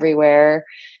beach everywhere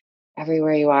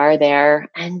you are there,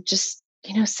 and just,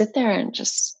 sit there and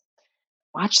just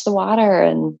watch the water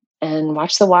and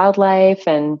watch the wildlife.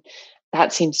 And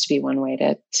that seems to be one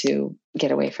way to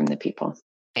get away from the people.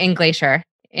 In Glacier,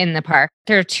 in the park,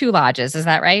 there are 2 lodges. Is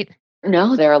that right?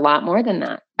 No, there are a lot more than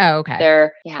that. Oh, okay.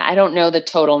 I don't know the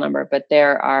total number, but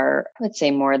there are, I would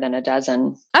say, more than a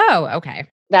dozen. Oh, okay.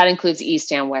 That includes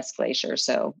East and West Glacier.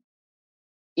 So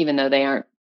even though they aren't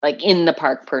like in the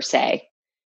park per se,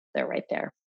 they're right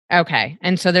there. Okay.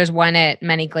 And so there's one at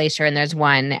Many Glacier and there's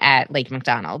one at Lake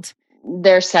McDonald.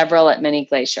 There's several at Many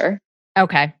Glacier.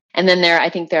 Okay. And then I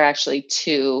think there are actually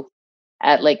 2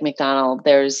 at Lake McDonald.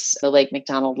 There's the Lake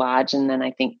McDonald Lodge. And then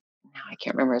I think, now I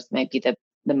can't remember, it might be the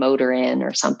Motor Inn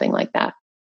or something like that.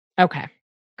 Okay.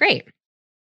 Great.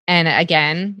 And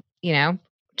again,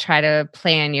 try to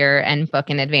plan and book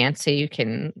in advance so you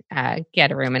can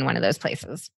get a room in one of those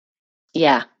places.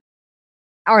 Yeah.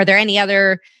 Are there any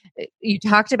other, you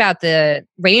talked about the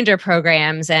ranger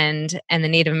programs and the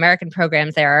Native American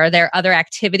programs there. Are there other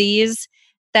activities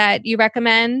that you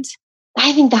recommend?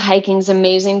 I think the hiking's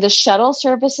amazing. The shuttle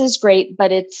service is great,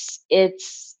 but it's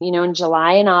in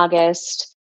July and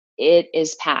August, it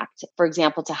is packed. For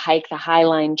example, to hike the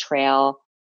Highline Trail,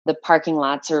 the parking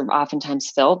lots are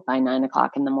oftentimes filled by 9:00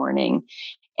 in the morning.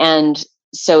 And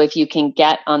so if you can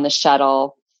get on the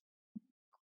shuttle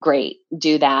great,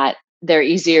 do that. They're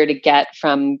easier to get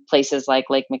from places like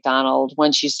Lake McDonald.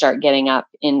 Once you start getting up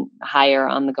in higher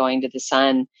on the Going to the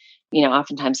Sun,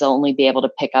 oftentimes they'll only be able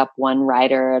to pick up one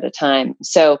rider at a time.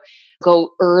 So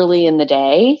go early in the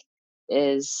day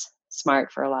is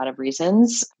smart for a lot of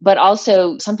reasons, but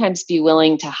also sometimes be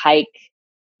willing to hike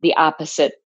the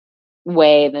opposite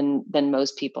way than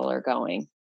most people are going.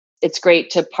 It's great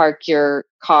to park your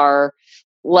car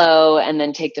low and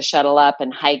then take the shuttle up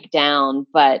and hike down,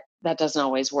 but that doesn't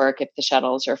always work if the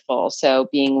shuttles are full. So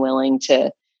being willing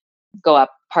to go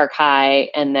up, park high,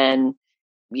 and then,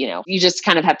 you just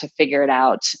kind of have to figure it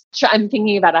out. I'm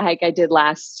thinking about a hike I did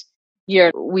last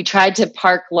year. We tried to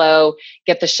park low,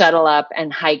 get the shuttle up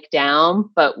and hike down,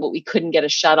 but we couldn't get a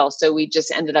shuttle. So we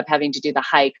just ended up having to do the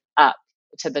hike up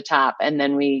to the top. And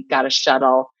then we got a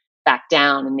shuttle back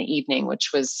down in the evening,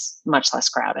 which was much less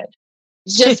crowded.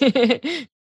 Just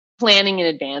planning in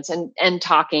advance and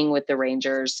talking with the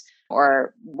rangers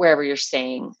or wherever you're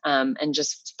staying, and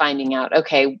just finding out,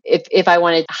 okay, if I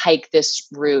want to hike this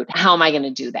route, how am I going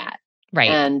to do that? Right.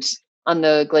 And on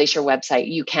the Glacier website,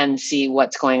 you can see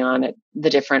what's going on at the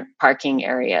different parking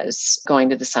areas going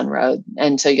to the Sun Road.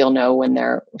 And so you'll know when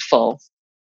they're full.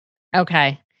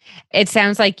 Okay. It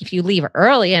sounds like if you leave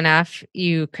early enough,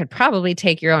 you could probably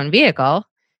take your own vehicle,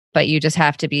 but you just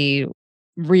have to be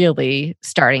really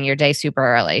starting your day super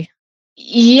early.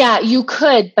 Yeah, you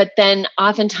could, but then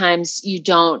oftentimes you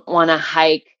don't want to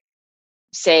hike,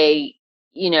 say,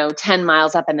 10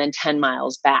 miles up and then 10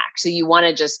 miles back. So you want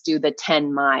to just do the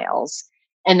 10 miles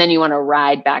and then you want to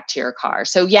ride back to your car.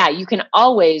 So yeah, you can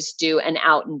always do an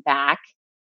out and back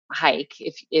hike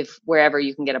if wherever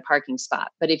you can get a parking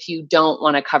spot. But if you don't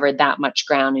want to cover that much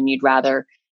ground and you'd rather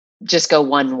just go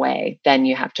one way, then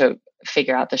you have to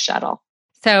figure out the shuttle.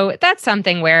 So that's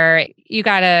something where you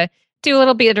got to do a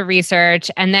little bit of research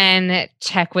and then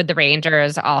check with the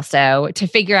rangers also to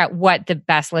figure out what the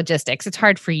best logistics. It's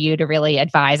hard for you to really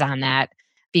advise on that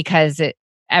because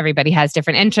everybody has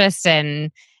different interests and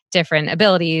different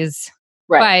abilities.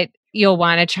 Right. But you'll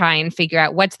want to try and figure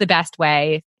out what's the best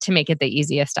way to make it the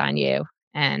easiest on you.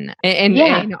 And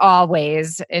in all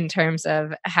ways, in terms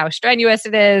of how strenuous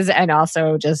it is and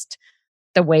also just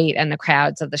the weight and the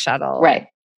crowds of the shuttle. Right.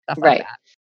 Stuff like that.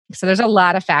 So there's a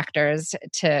lot of factors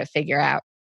to figure out.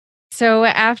 So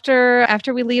after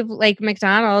we leave Lake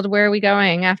McDonald, where are we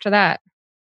going after that?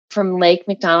 From Lake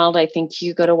McDonald, I think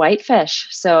you go to Whitefish.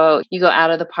 So you go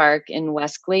out of the park in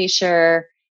West Glacier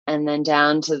and then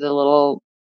down to the little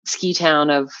ski town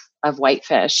of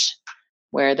Whitefish,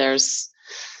 where there's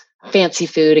fancy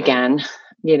food again,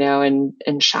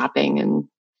 and shopping, and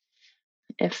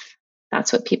if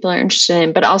that's what people are interested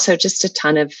in, but also just a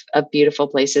ton of beautiful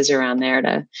places around there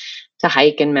to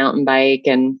hike and mountain bike,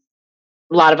 and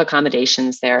a lot of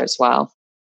accommodations there as well.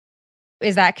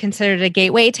 Is that considered a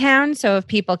gateway town? So if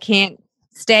people can't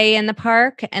stay in the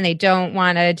park and they don't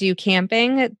want to do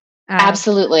camping,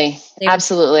 absolutely. They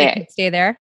can stay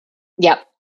there. Yep.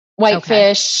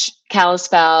 Whitefish,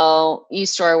 Kalispell,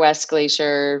 East or West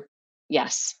Glacier.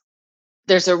 Yes.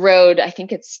 There's a road, I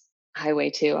think it's Highway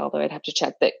 2, although I'd have to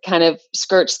check, that kind of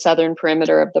skirts southern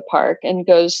perimeter of the park and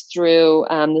goes through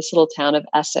this little town of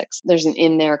Essex. There's an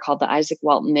inn there called the Isaac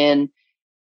Walton Inn.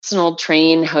 It's an old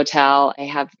train hotel. They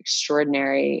have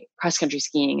extraordinary cross-country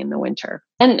skiing in the winter,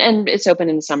 and it's open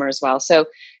in the summer as well. So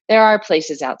there are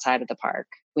places outside of the park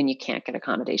when you can't get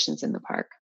accommodations in the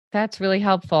park. That's really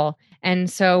helpful. And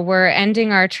so we're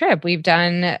ending our trip. We've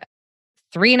done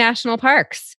 3 national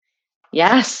parks.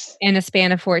 Yes. In a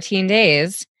span of 14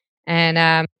 days.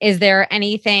 And is there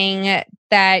anything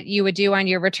that you would do on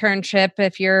your return trip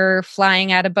if you're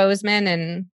flying out of Bozeman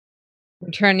and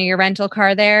returning your rental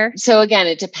car there? So again,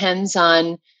 it depends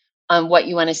on what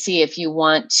you want to see. If you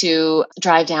want to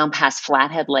drive down past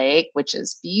Flathead Lake, which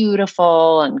is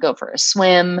beautiful, and go for a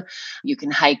swim, you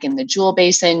can hike in the Jewel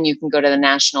Basin. You can go to the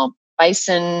National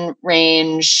Bison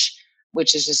Range,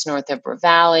 which is just north of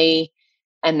Ravalli,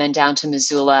 and then down to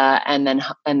Missoula, and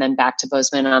then back to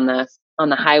Bozeman on the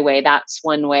highway. That's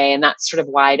one way, and that's sort of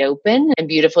wide open and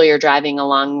beautiful. You're driving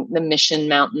along the Mission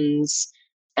Mountains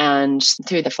and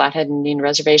through the Flathead Indian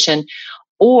Reservation,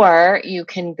 or you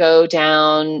can go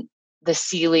down the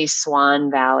Seeley Swan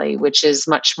Valley, which is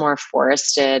much more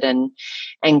forested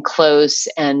and close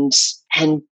and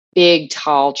big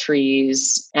tall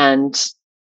trees and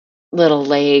little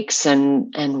lakes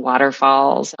and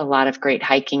waterfalls, a lot of great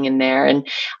hiking in there, and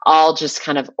all just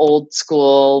kind of old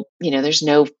school. There's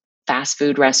no fast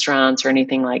food restaurants or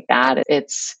anything like that.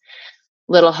 It's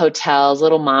little hotels,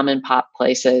 little mom and pop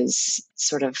places,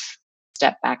 sort of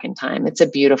step back in time. It's a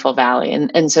beautiful valley.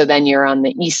 And so then you're on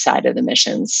the east side of the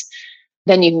Missions,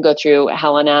 Then you can go through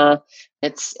Helena.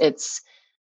 It's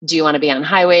do you want to be on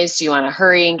highways? Do you want to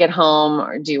hurry and get home?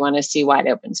 Or do you want to see wide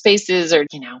open spaces? Or,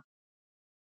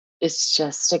 it's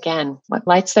just, again, what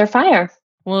lights their fire.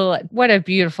 Well, what a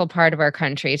beautiful part of our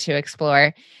country to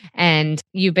explore. And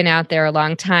you've been out there a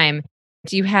long time.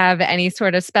 Do you have any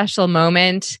sort of special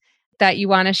moment that you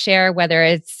want to share, whether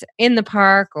it's in the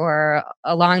park or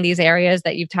along these areas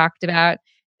that you've talked about?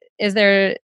 Is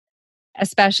there a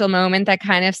special moment that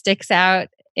kind of sticks out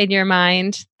in your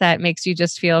mind that makes you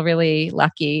just feel really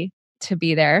lucky to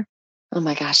be there? Oh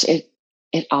my gosh, it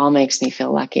all makes me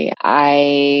feel lucky.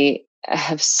 I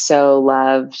have so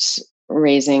loved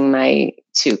raising my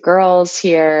 2 girls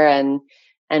here and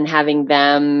having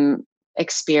them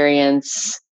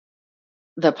experience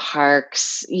the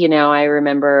parks. I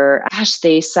remember,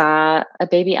 they saw a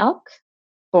baby elk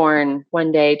born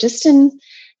one day just in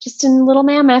Little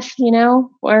Mammoth,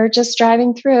 or just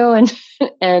driving through, and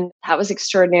and that was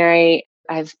extraordinary.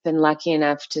 I've been lucky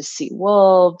enough to see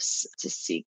wolves, to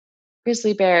see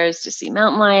grizzly bears, to see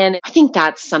mountain lion. I think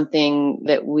that's something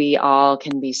that we all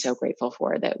can be so grateful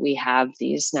for, that we have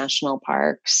these national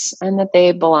parks and that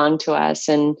they belong to us,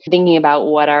 and thinking about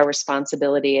what our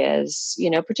responsibility is,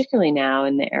 particularly now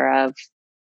in the era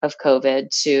of COVID,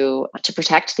 to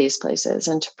protect these places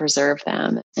and to preserve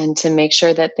them and to make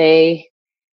sure that they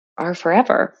are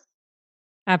forever.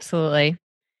 Absolutely.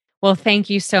 Well,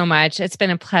 thank you so much. It's been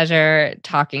a pleasure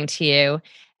talking to you.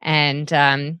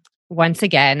 And once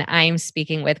again, I'm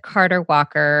speaking with Carter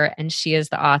Walker, and she is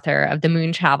the author of the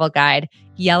Moon Travel Guide,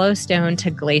 Yellowstone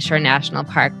to Glacier National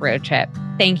Park Road Trip.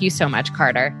 Thank you so much,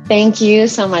 Carter. Thank you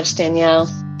so much, Danielle.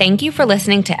 Thank you for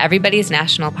listening to Everybody's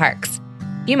National Parks.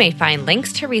 You may find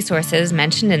links to resources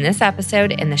mentioned in this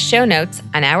episode in the show notes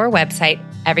on our website,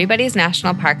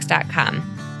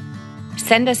 everybody'snationalparks.com.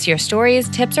 Send us your stories,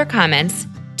 tips, or comments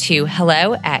to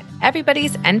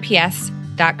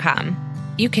hello@everybody'snps.com.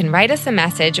 You can write us a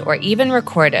message or even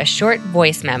record a short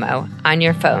voice memo on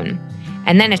your phone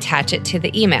and then attach it to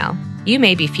the email. You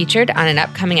may be featured on an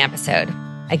upcoming episode.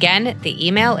 Again, the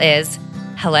email is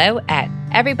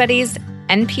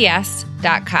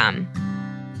hello@everybody'snps.com.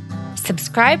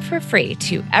 Subscribe for free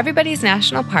to Everybody's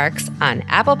National Parks on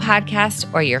Apple Podcasts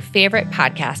or your favorite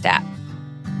podcast app.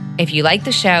 If you like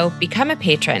the show, become a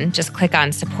patron. Just click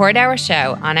on Support Our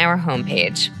Show on our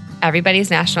homepage,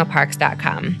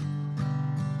 everybody'snationalparks.com.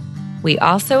 We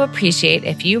also appreciate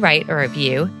if you write a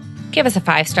review, give us a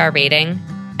 5-star rating,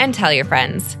 and tell your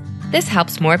friends. This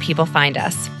helps more people find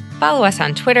us. Follow us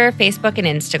on Twitter, Facebook, and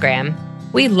Instagram.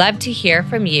 We love to hear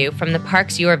from you from the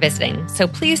parks you are visiting, so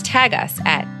please tag us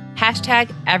at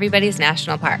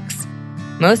 #Everybody'sNationalParks.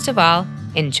 Most of all,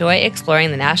 enjoy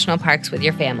exploring the national parks with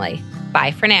your family.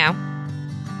 Bye for now.